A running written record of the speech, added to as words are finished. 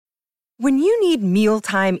When you need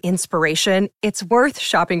mealtime inspiration, it's worth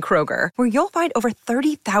shopping Kroger, where you'll find over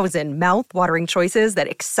 30,000 mouth-watering choices that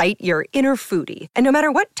excite your inner foodie. And no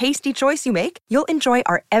matter what tasty choice you make, you'll enjoy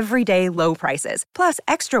our everyday low prices, plus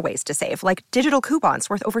extra ways to save, like digital coupons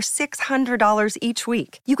worth over $600 each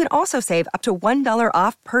week. You can also save up to $1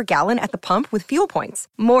 off per gallon at the pump with fuel points.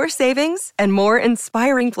 More savings and more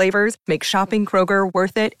inspiring flavors make shopping Kroger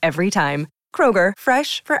worth it every time. Kroger,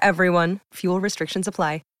 fresh for everyone. Fuel restrictions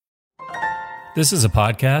apply. This is a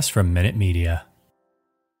podcast from Minute Media.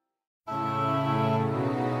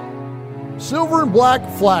 Silver and Black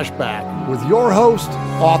Flashback with your host,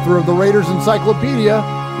 author of the Raiders Encyclopedia,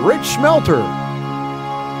 Rich Schmelter.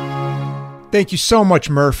 Thank you so much,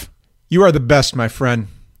 Murph. You are the best, my friend.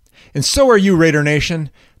 And so are you, Raider Nation.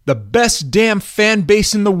 The best damn fan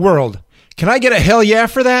base in the world. Can I get a hell yeah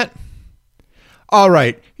for that? All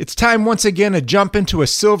right, it's time once again to jump into a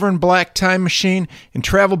silver and black time machine and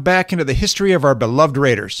travel back into the history of our beloved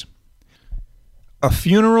Raiders. A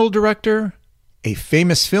funeral director, a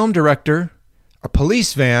famous film director, a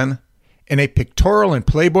police van, and a pictorial in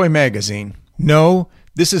Playboy magazine. No,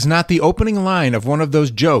 this is not the opening line of one of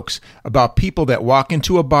those jokes about people that walk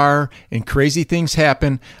into a bar and crazy things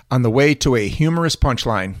happen on the way to a humorous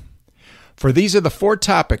punchline. For these are the 4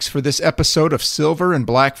 topics for this episode of Silver and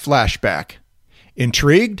Black Flashback.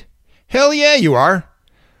 Intrigued? Hell yeah, you are.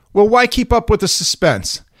 Well, why keep up with the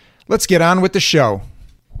suspense? Let's get on with the show.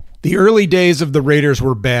 The early days of the Raiders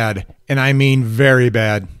were bad, and I mean very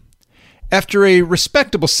bad. After a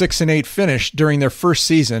respectable 6-8 finish during their first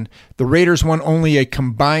season, the Raiders won only a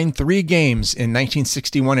combined 3 games in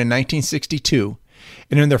 1961 and 1962,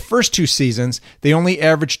 and in their first 2 seasons, they only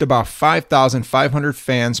averaged about 5,500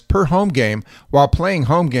 fans per home game while playing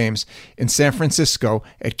home games in San Francisco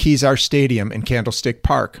at Kezar Stadium in Candlestick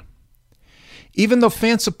Park. Even though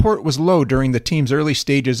fan support was low during the team's early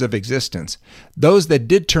stages of existence, those that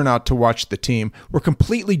did turn out to watch the team were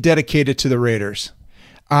completely dedicated to the Raiders.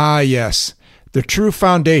 Ah, yes, the true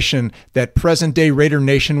foundation that present-day Raider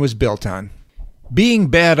Nation was built on. Being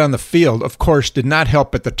bad on the field, of course, did not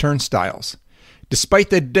help at the turnstiles. Despite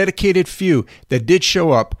the dedicated few that did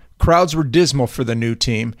show up, crowds were dismal for the new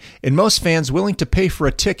team, and most fans willing to pay for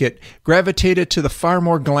a ticket gravitated to the far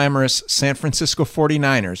more glamorous San Francisco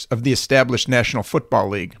 49ers of the established National Football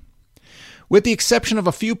League. With the exception of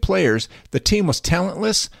a few players, the team was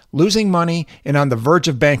talentless, losing money, and on the verge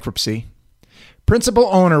of bankruptcy. Principal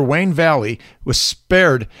owner Wayne Valley was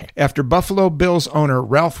spared after Buffalo Bills owner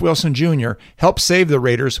Ralph Wilson Jr. helped save the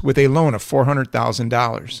Raiders with a loan of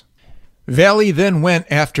 $400,000. Valley then went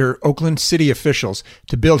after Oakland City officials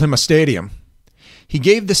to build him a stadium. He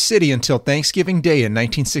gave the city until Thanksgiving Day in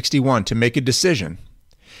 1961 to make a decision.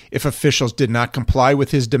 If officials did not comply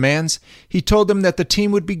with his demands, he told them that the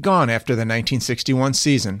team would be gone after the 1961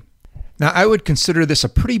 season. Now, I would consider this a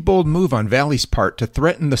pretty bold move on Valley's part to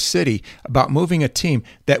threaten the city about moving a team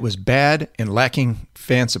that was bad and lacking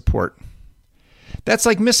fan support. That's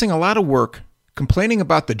like missing a lot of work, complaining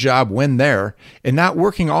about the job when there, and not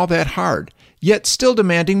working all that hard, yet still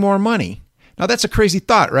demanding more money. Now that's a crazy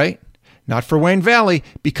thought, right? Not for Wayne Valley,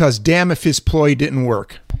 because damn if his ploy didn't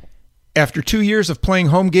work. After 2 years of playing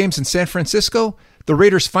home games in San Francisco, the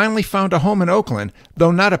Raiders finally found a home in Oakland,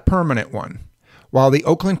 though not a permanent one. While the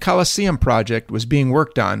Oakland Coliseum project was being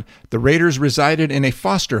worked on, the Raiders resided in a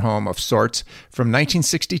foster home of sorts from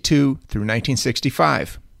 1962 through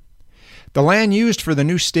 1965. The land used for the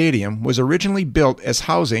new stadium was originally built as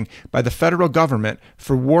housing by the federal government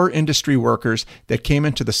for war industry workers that came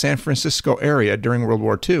into the San Francisco area during World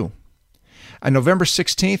War II. On November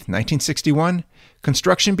 16, 1961,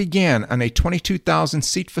 construction began on a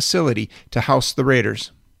 22,000-seat facility to house the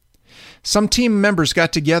Raiders. Some team members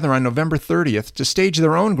got together on November 30th to stage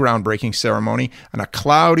their own groundbreaking ceremony on a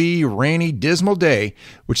cloudy, rainy, dismal day,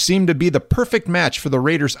 which seemed to be the perfect match for the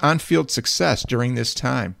Raiders' on-field success during this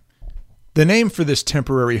time. The name for this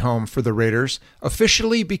temporary home for the Raiders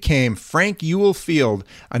officially became Frank Ewell Field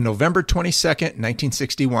on November 22,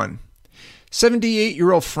 1961.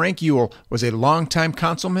 78-year-old Frank Ewell was a longtime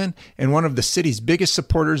councilman and one of the city's biggest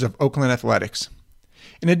supporters of Oakland athletics.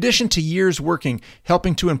 In addition to years working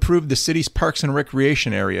helping to improve the city's parks and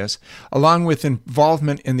recreation areas, along with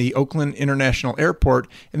involvement in the Oakland International Airport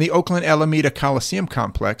and the Oakland Alameda Coliseum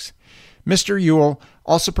complex, Mr. Ewell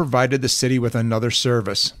also provided the city with another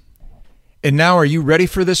service. And now, are you ready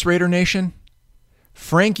for this, Raider Nation?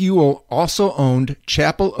 Frank Ewell also owned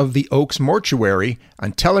Chapel of the Oaks Mortuary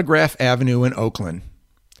on Telegraph Avenue in Oakland.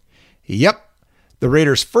 Yep, The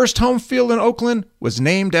Raiders' first home field in Oakland was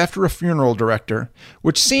named after a funeral director,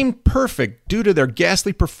 which seemed perfect due to their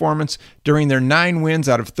ghastly performance during their 9 wins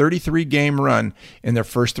out of 33-game run in their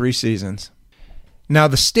first 3 seasons. Now,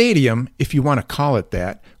 the stadium, if you want to call it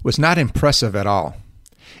that, was not impressive at all.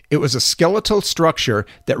 It was a skeletal structure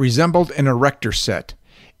that resembled an erector set,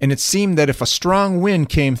 and it seemed that if a strong wind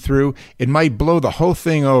came through, it might blow the whole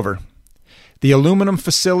thing over. The aluminum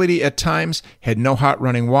facility at times had no hot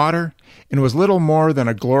running water and was little more than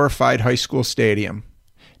a glorified high school stadium.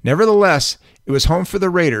 Nevertheless, it was home for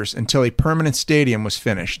the Raiders until a permanent stadium was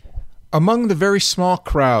finished. Among the very small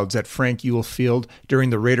crowds at Frank Ewell Field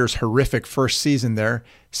during the Raiders' horrific first season there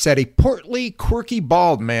sat a portly, quirky,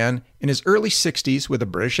 bald man in his early 60s with a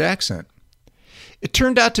British accent. It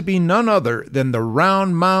turned out to be none other than the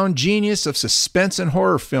round-mound genius of suspense and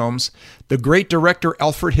horror films, the great director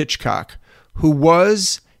Alfred Hitchcock, who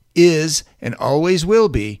was, is, and always will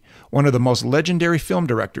be one of the most legendary film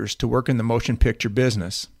directors to work in the motion picture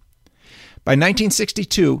business. By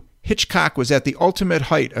 1962, Hitchcock was at the ultimate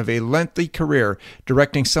height of a lengthy career,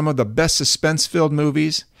 directing some of the best suspense-filled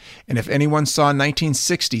movies, and if anyone saw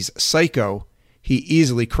 1960's Psycho, he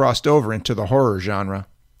easily crossed over into the horror genre.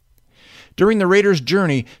 During the Raiders'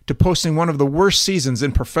 journey to posting one of the worst seasons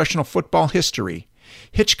in professional football history,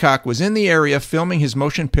 Hitchcock was in the area filming his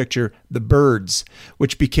motion picture, The Birds,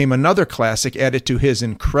 which became another classic added to his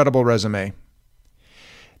incredible resume.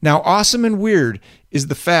 Now, awesome and weird is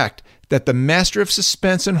the fact that the master of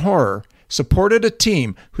suspense and horror supported a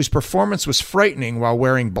team whose performance was frightening while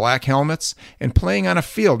wearing black helmets and playing on a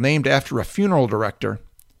field named after a funeral director.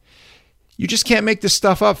 You just can't make this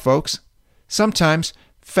stuff up, folks. Sometimes,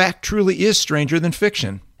 fact truly is stranger than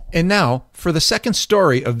fiction. And now, for the second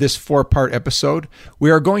story of this 4-part episode,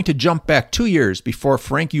 we are going to jump back 2 years before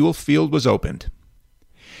Frank Ewell Field was opened.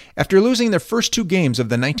 After losing their first 2 games of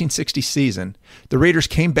the 1960 season, the Raiders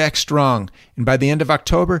came back strong, and by the end of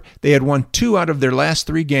October, they had won 2 out of their last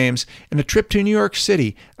 3 games, and a trip to New York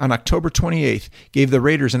City on October 28th gave the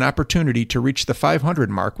Raiders an opportunity to reach the 500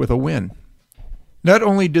 mark with a win. Not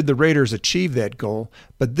only did the Raiders achieve that goal,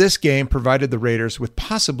 but this game provided the Raiders with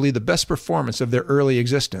possibly the best performance of their early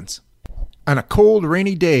existence. On a cold,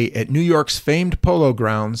 rainy day at New York's famed Polo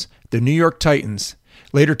Grounds, the New York Titans,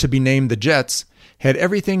 later to be named the Jets, had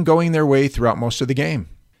everything going their way throughout most of the game.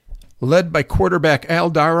 Led by quarterback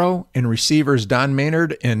Al Darrow and receivers Don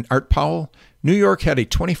Maynard and Art Powell, New York had a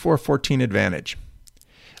 24-14 advantage.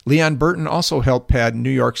 Leon Burton also helped pad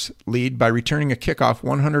New York's lead by returning a kickoff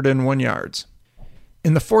 101 yards.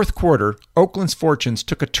 In the fourth quarter, Oakland's fortunes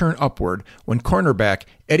took a turn upward when cornerback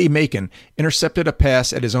Eddie Macon intercepted a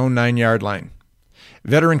pass at his own 9-yard line.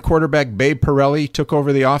 Veteran quarterback Babe Pirelli took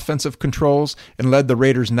over the offensive controls and led the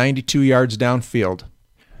Raiders 92 yards downfield.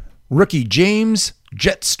 Rookie James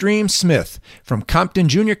Jetstream Smith from Compton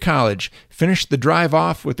Junior College finished the drive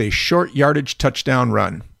off with a short yardage touchdown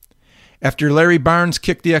run. After Larry Barnes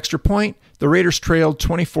kicked the extra point, the Raiders trailed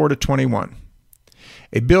 24-21.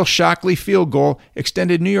 A Bill Shockley field goal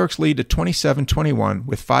extended New York's lead to 27-21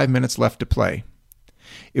 with 5 minutes left to play.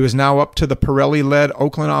 It was now up to the Pirelli-led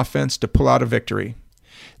Oakland offense to pull out a victory.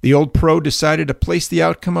 The old pro decided to place the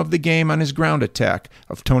outcome of the game on his ground attack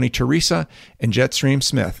of Tony Teresa and Jetstream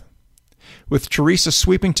Smith. With Teresa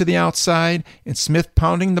sweeping to the outside and Smith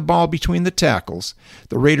pounding the ball between the tackles,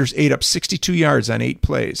 the Raiders ate up 62 yards on 8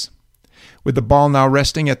 plays. With the ball now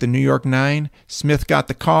resting at the New York 9, Smith got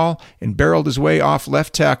the call and barreled his way off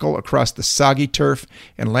left tackle across the soggy turf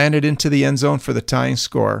and landed into the end zone for the tying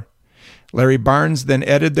score. Larry Barnes then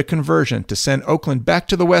added the conversion to send Oakland back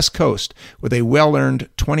to the West Coast with a well-earned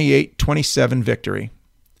 28-27 victory.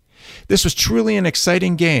 This was truly an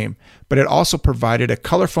exciting game, but it also provided a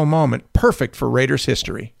colorful moment perfect for Raiders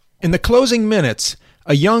history. In the closing minutes,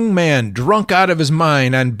 a young man drunk out of his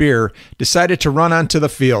mind on beer decided to run onto the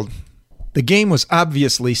field. The game was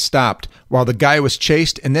obviously stopped while the guy was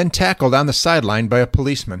chased and then tackled on the sideline by a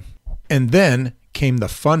policeman. And then came the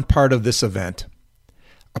fun part of this event.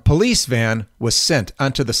 A police van was sent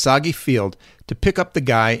onto the soggy field to pick up the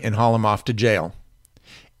guy and haul him off to jail.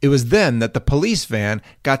 It was then that the police van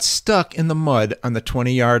got stuck in the mud on the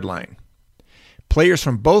 20-yard line. Players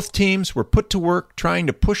from both teams were put to work trying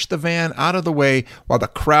to push the van out of the way while the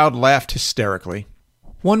crowd laughed hysterically.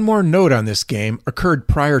 One more note on this game occurred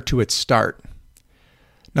prior to its start.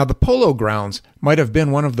 Now, the Polo Grounds might have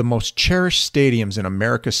been one of the most cherished stadiums in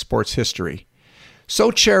America's sports history.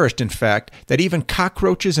 So cherished, in fact, that even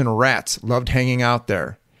cockroaches and rats loved hanging out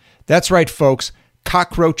there. That's right, folks,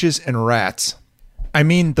 cockroaches and rats. I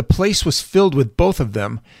mean, the place was filled with both of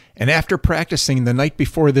them, And after practicing the night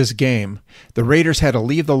before this game, the Raiders had to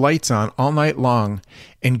leave the lights on all night long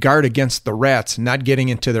and guard against the rats not getting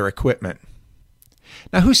into their equipment.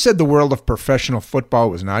 Now, who said the world of professional football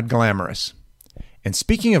was not glamorous? And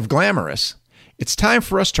speaking of glamorous, it's time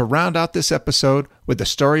for us to round out this episode with the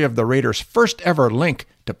story of the Raiders' first ever link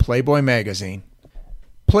to Playboy magazine.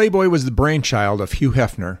 Playboy was the brainchild of Hugh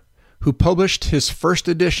Hefner, who published his first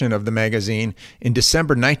edition of the magazine in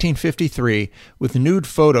December 1953 with nude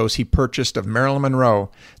photos he purchased of Marilyn Monroe,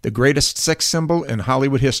 the greatest sex symbol in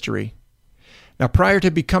Hollywood history. Now, prior to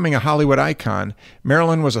becoming a Hollywood icon,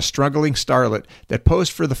 Marilyn was a struggling starlet that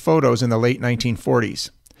posed for the photos in the late 1940s.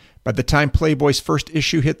 By the time Playboy's first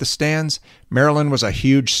issue hit the stands, Marilyn was a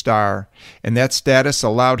huge star, and that status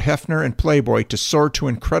allowed Hefner and Playboy to soar to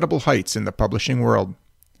incredible heights in the publishing world.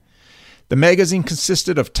 The magazine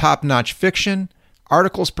consisted of top-notch fiction,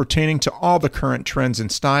 articles pertaining to all the current trends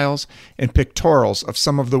and styles, and pictorials of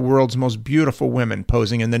some of the world's most beautiful women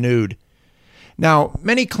posing in the nude. Now,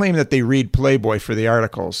 many claim that they read Playboy for the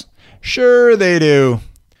articles. Sure they do.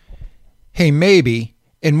 Hey, maybe,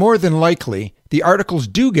 and more than likely, the articles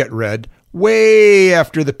do get read way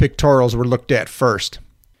after the pictorials were looked at first.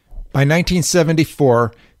 By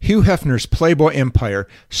 1974, Hugh Hefner's Playboy empire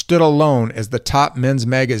stood alone as the top men's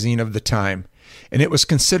magazine of the time, and it was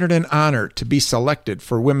considered an honor to be selected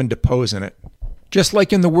for women to pose in it. Just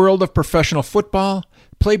like in the world of professional football,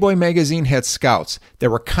 Playboy magazine had scouts that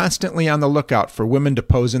were constantly on the lookout for women to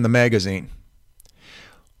pose in the magazine.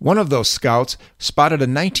 One of those scouts spotted a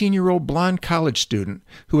 19-year-old blonde college student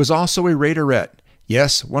who was also a Raiderette,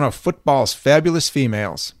 yes, one of football's fabulous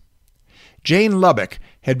females. Jane Lubbock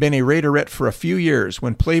had been a Raiderette for a few years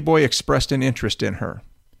when Playboy expressed an interest in her.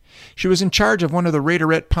 She was in charge of one of the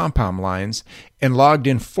Raiderette pom-pom lines and logged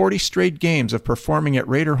in 40 straight games of performing at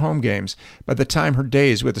Raider home games by the time her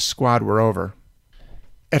days with the squad were over.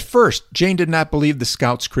 At first, Jane did not believe the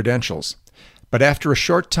scout's credentials, but after a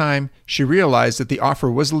short time, she realized that the offer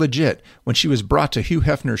was legit when she was brought to Hugh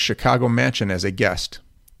Hefner's Chicago mansion as a guest.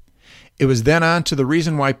 It was then on to the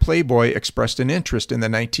reason why Playboy expressed an interest in the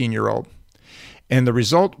 19-year-old. And the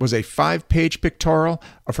result was a 5-page pictorial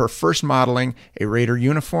of her first modeling a Raider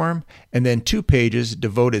uniform, and then 2 pages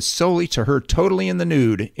devoted solely to her totally in the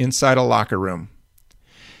nude inside a locker room.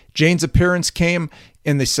 Jane's appearance came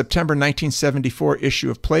in the September 1974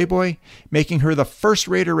 issue of Playboy, making her the first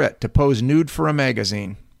Raiderette to pose nude for a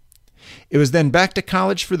magazine. It was then back to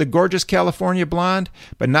college for the gorgeous California blonde,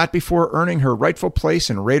 but not before earning her rightful place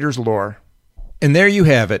in Raiders lore. And there you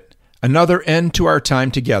have it, another end to our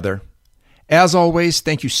time together. As always,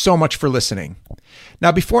 thank you so much for listening.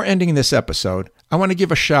 Now, before ending this episode, I want to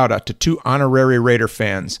give a shout out to 2 honorary Raider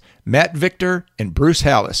fans, Matt Victor and Bruce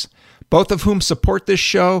Hallis, both of whom support this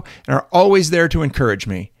show and are always there to encourage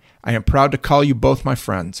me. I am proud to call you both my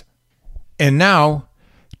friends. And now,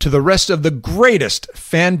 to the rest of the greatest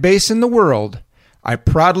fan base in the world, I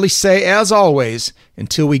proudly say, as always,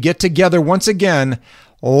 until we get together once again,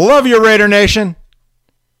 love you, Raider Nation!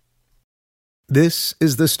 This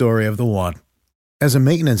is the story of the one. As a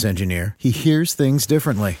maintenance engineer, he hears things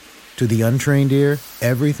differently. To the untrained ear,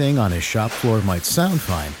 everything on his shop floor might sound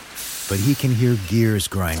fine, but he can hear gears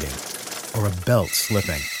grinding or a belt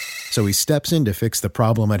slipping. So he steps in to fix the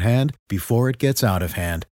problem at hand before it gets out of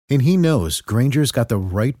hand. And he knows Grainger's got the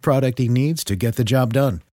right product he needs to get the job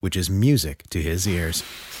done, which is music to his ears.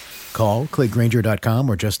 Call, click Grainger.com,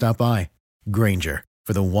 or just stop by. Grainger,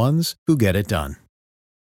 for the ones who get it done.